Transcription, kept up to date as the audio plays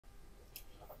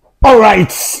All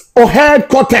right,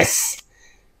 headquarters.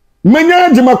 Menya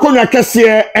Jimakonya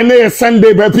Kessie and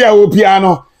Sunday Bepia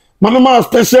Opiano. Manoma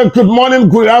special good morning,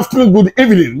 good afternoon, good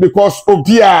evening because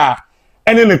Opia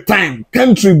and in the time,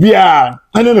 country beer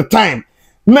and in the time.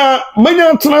 Now,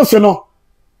 Menya Transeno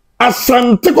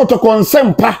Asante Kotoko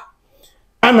Sempa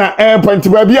Anna Airpoint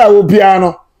Babia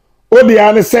Opiano.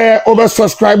 Odiane say over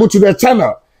subscribe to the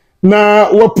channel.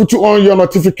 Now we'll put you on your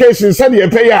notifications. Send you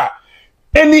pay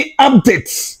any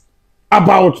updates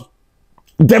about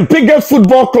the biggest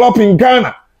football club in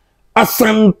Ghana.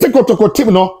 Asante Kotoko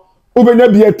team no. Ubenya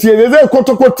biatie the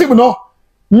Kotoko team no.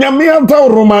 Nyamianta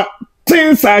Roma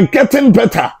things are getting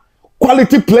better.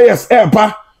 Quality players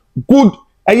ever good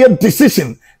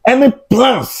decision. Any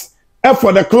plans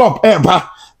for the club ever.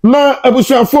 Na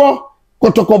abusuafo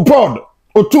Kotoko board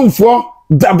Otumfuo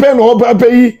Dabeno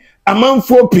Obabeyi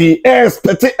Amanfuo P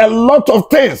expect a lot of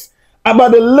things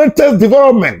about the latest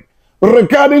development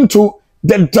regarding to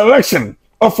the direction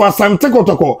of Asante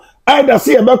Kotoko. Either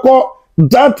see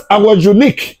that our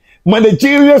unique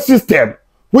managerial system,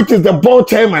 which is the board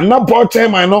chairman, not board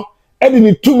chairman, no,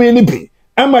 and too many be.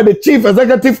 I'm the chief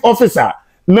executive officer.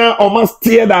 Now I must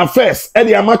steer the affairs at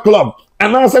the Ama club.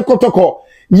 And as a Kotoko,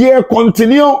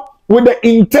 continue with the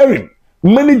interim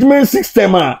management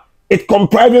system. It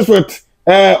comprises with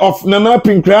of Nana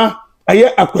Pinkra,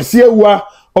 Aye Akwesiawa,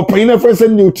 Opina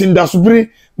Fersen Newton Dasubri,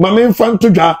 Mamin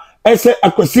Fantuja, Ese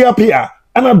Akwesia Pia,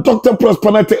 and a Dr.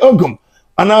 Prosperity Ogum.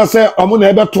 And I say,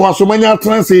 Omuneba to Asomania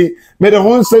Transi, made a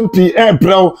whole P.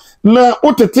 Bro. Now,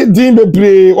 what a tidin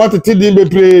be what a tidin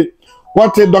be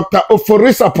what a Dr.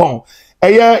 Oforisapon,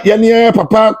 Aya Yania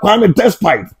Papa, Kwame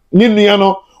Despite,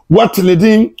 Niniano, what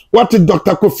Ledin, what a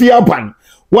Dr. Kofi Aban.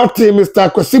 What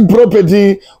Mr. Kwesi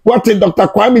Bropedi, what Dr.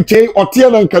 Kwame Che,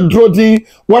 Otiana Kandrodi,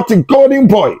 what Golden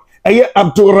Boy,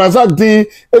 Abdul Razak Di,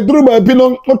 Edruba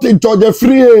Binon, what Georgia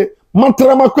Free,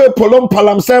 Matramakwe Polom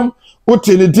Palamsem, what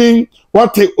Nidin,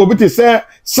 what Obiti say,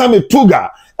 Sami Tuga,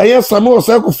 Samuel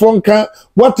Sako Fonka,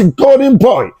 what Golden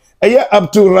Boy,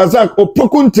 Abdul Razak,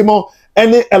 Opokuntimo,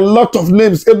 and a lot of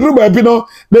names. Edruba Binon,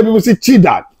 maybe we see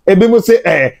Chida. Ebimo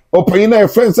say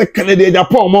Opina friends Canadian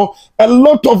Japan, a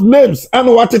lot of names and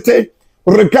what it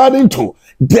regarding to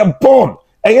the board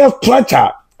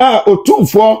structure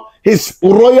Otumfuo His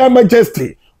Royal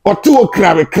Majesty Otuo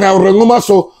Krawe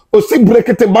Rengomaso Osi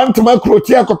Brekete Bantama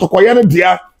Krotia Kotokoyana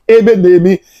Dia Ebe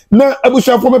Nemi na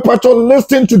Abusha from a patron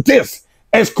listening to this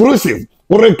exclusive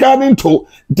regarding to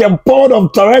the board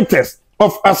of directors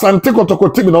of Asante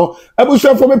Kotoko Timino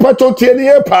Abusha from a patron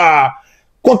Tieni Epa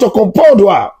Kotoko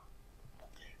Podwa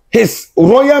His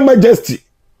Royal Majesty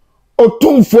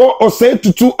Otumfuo Ose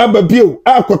Tutu Ababio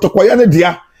Kotoko Yana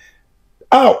Dia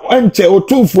Anche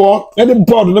Otumfuo and the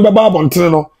board no Babon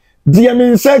Treno Dia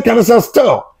mean say can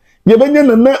still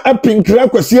Yebenya na apinkra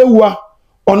kwasiawa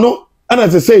ono and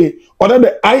as I say or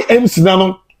the IMC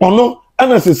nano ono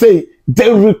and as I say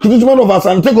the recruitment of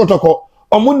Asante Kotoko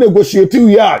omo negotiate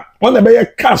we are on the be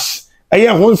cash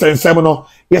aya hon and no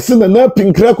yes na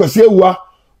apinkra kwasiawa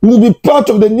will be part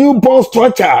of the new board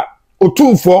structure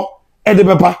Otumfuo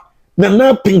edebeba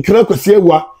na pinkra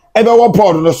kwasiawa ebe wo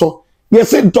board no so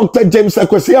yes Dr. James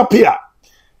Akwesi apia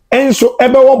enso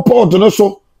ebe wo board no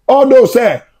so although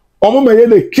say Omumeye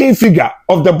the key figure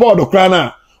of the board of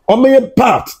Krana Omeye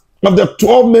part of the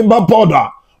 12-member board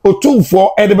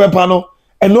Otumfuo edebeba no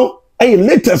eno ay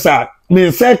latest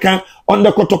me second on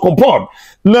the Kotoko board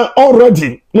na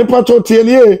already ne pato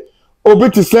tienie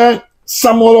obiti say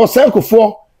Samuel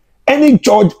Osekofo any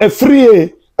George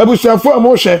Efrie Abushafo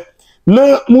Amoshe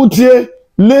na mutie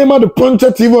name of the Ponte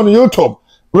TV on YouTube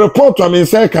report to me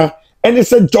second and it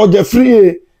said George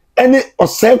Efrie any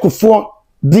Osekofo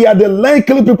they are the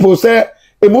likely people say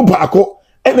emu baako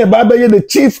and the baba the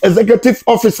chief executive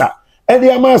officer and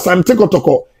the ama Asante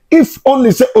Kotoko if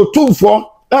only say Otumfuo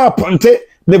Ponte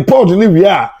the board ni we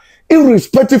are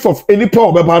irrespective of any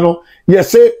power baba no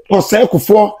yes say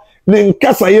Osekofo ne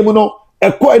nkasa yemu no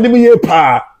ekọ enim ye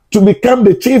pa to become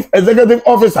the chief executive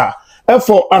officer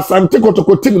for Asante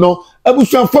Kotoko team no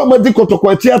abusuafo amadi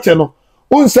Kotoko atiate no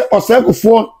unse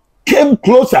Osekofo came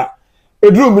closer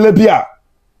edru mile bia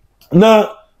na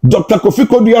Dr. Kofi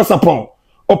Kodia Sapon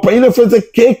opayine friends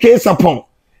KK Sapon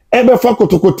ebe fa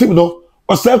Kotoko team no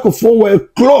Osekofo were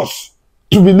close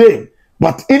to be named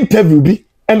but interview bi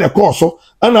and a course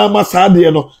and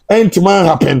amasade no enti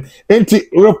happen enti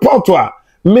report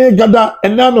me gada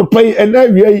and nano pay and na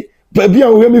Baby,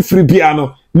 I me free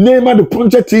piano. Name of the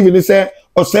Ponte TV, they say,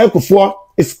 Osekofo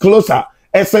is closer.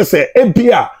 SSA,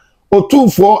 APR,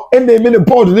 Otumfuo, and they mean the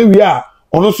board, we are.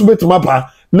 On also bet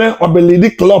mapa, now I believe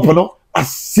the club, no, as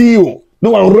CEO.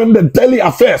 No, I run the daily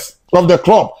affairs of the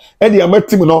club. and the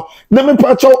team no na me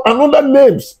patch another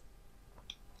names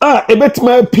a bit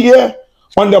may appear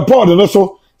on the board and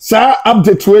also sa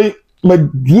update way me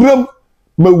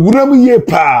ye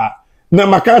pa na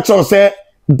makacho say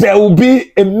there will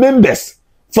be a members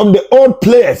from the old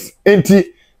players enti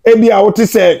ebia what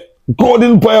say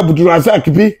Golden Boy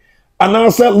Abdulrazak bi and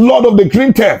also Lord of the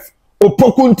Green Turf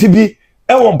Opokun TV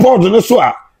e board no so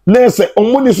a na say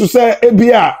omoni so say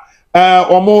ebia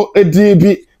omo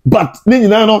edibi but ni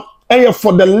nyina no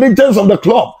for the legends of the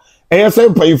club say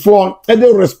pay for and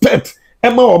they respect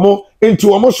Emma omo into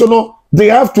omo so no they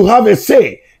have to have a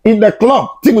say in the club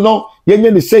team no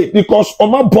yenye say because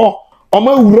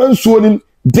omo run so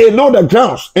they know the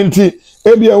grounds into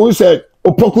ebia we said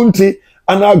Opokunti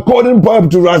and our Golden Boy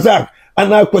to Razak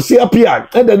and our Kwesi Apia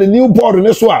and then the new board in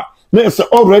this one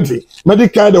already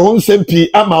medical the home MP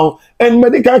amount and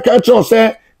medical culture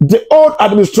say the old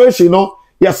administration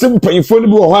yasim painful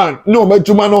one no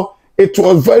majumano it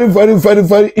was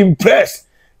very impressed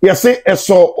yase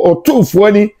eso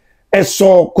Otumfuo ni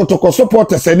eso Kotoko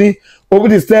supporters any over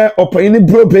this there opini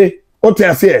brobe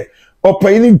otiase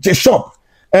opini J-shop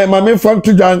my main fan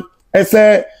to John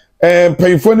say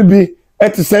painful be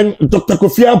et send Dr.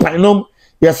 Kofia Painom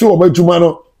yase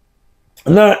obajumano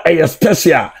na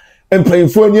special and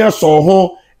painful near so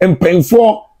ho and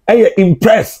painful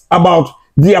impressed about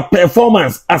their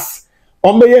performance as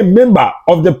a member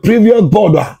of the previous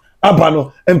board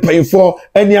abano and painful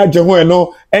any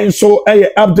no and so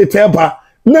update eba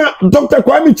na Dr.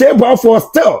 Kwame Cheba for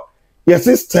still yes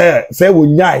sister say we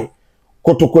nyai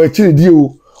Kotoko echiri di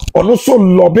o ono so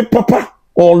lobby papa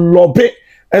or lobby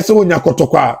ese wonya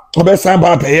Kotoko obesa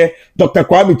ba peye Dr.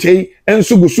 Kwame Chei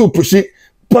enso gusu pushi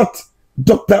but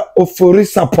Dr. Ofori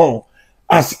Sapon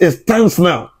as it stands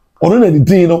now ono na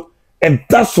di no and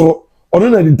that's so ono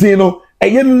na di no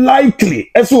eye likely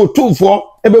ese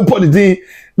Otumfuo ebe podi di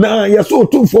na yeso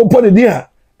Otumfuo podi di a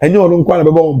enye ono nkwa na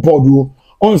bebe on board o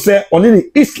on say on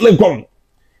the East Legon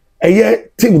eye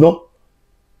team no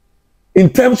in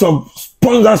terms of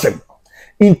sponsorship,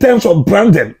 in terms of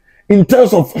branding, in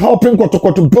terms of helping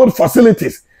Kotoko to build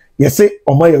facilities, you say,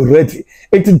 oh my, ready.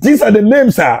 These are the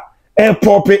names are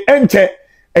Poppy Enche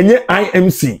and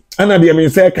IMC. And I mean,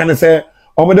 say, can I say,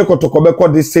 oh my,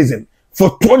 Kotoko this season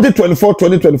for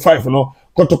 2024-2025, you know,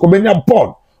 Kotoko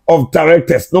board of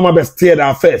directors, no matter steer their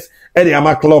affairs, Eddie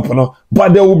Ama Club, you know,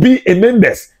 but there will be a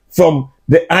members from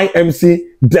the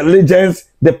IMC, the legends,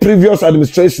 the previous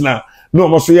administration, no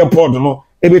more so board, no,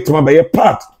 ebe to be a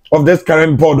part of this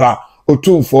current board,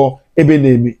 Otumfuo, ebe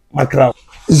name, Macra.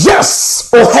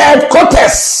 Yes,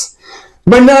 headquarters.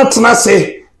 Menat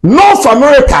say North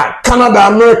America, Canada,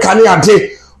 America,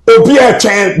 Niade, Obia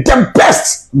chain,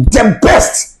 the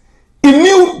best. A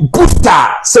new booster,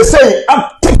 say,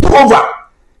 up take over.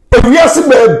 If we are seeing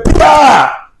the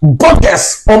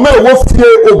borders, or may wolf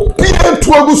Obia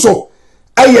to Aguso,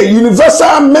 a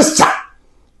universal mister,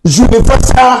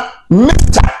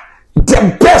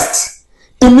 the best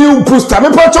immune booster. Me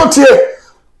pacho tie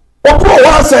obo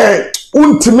wa se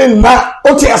untimi na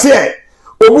otie ase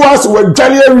obo wa se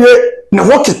wadware awie na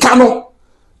ho keka no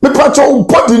me pacho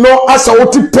body no asa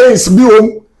oti pains bi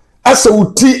om asa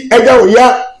uti ega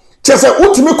oya chese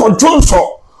utimi control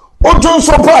so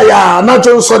ojonso pa ya na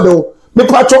jonso de me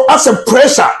pacho asa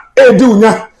pressure e di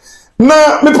unya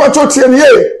na me pacho tie ne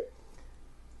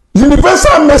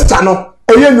universal mister no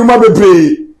oye nyuma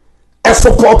bebre e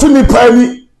support ni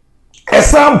pani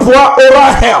example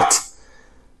oral health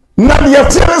na ye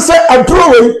tire say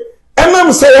adrowe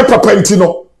enam say e papa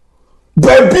ntino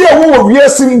ba bia wo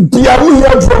wiesin bia wo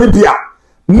hia adrowe bia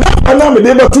na me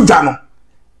de batu dwa no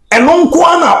eno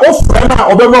nko na ofre na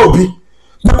obema obi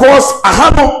because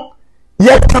ahano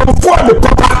ye can for the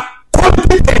papa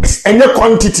quantity and your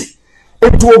quantity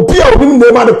it will be a win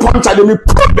name the punch and me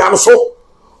program so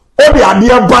obi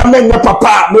adia ba na nya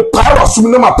papa me power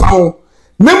sum na mapao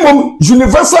Nemom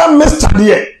universal mister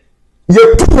dear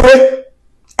ye tuwe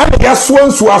and ya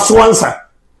swansa.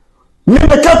 Me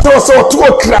the cattle so to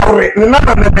a crowd, nana,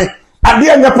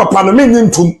 adia nya papa no meaning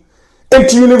to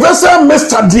it universal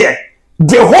mister dear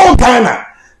the whole Ghana,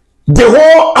 the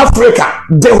whole Africa,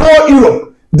 the whole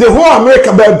Europe, the whole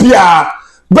America, baby,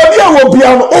 will be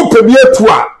an open year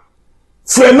to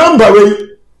for a number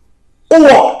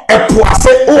or a poise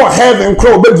or heaven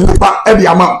crow, baby, at the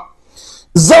amount.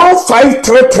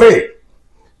 0533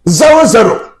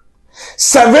 00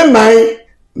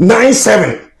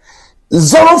 7997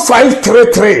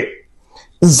 0533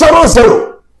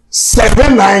 00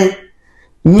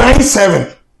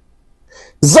 7997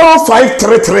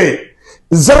 0533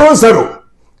 00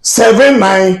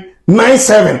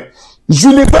 7997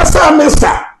 Universal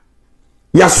Mister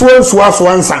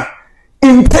Yaswan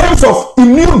in terms of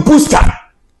immune booster,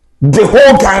 the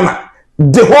whole Ghana,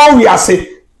 the whole we are say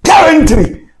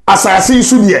currently as I see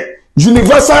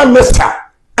universal mixture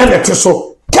and a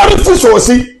teso currently so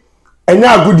see and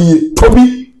now good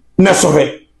Toby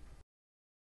Nesore.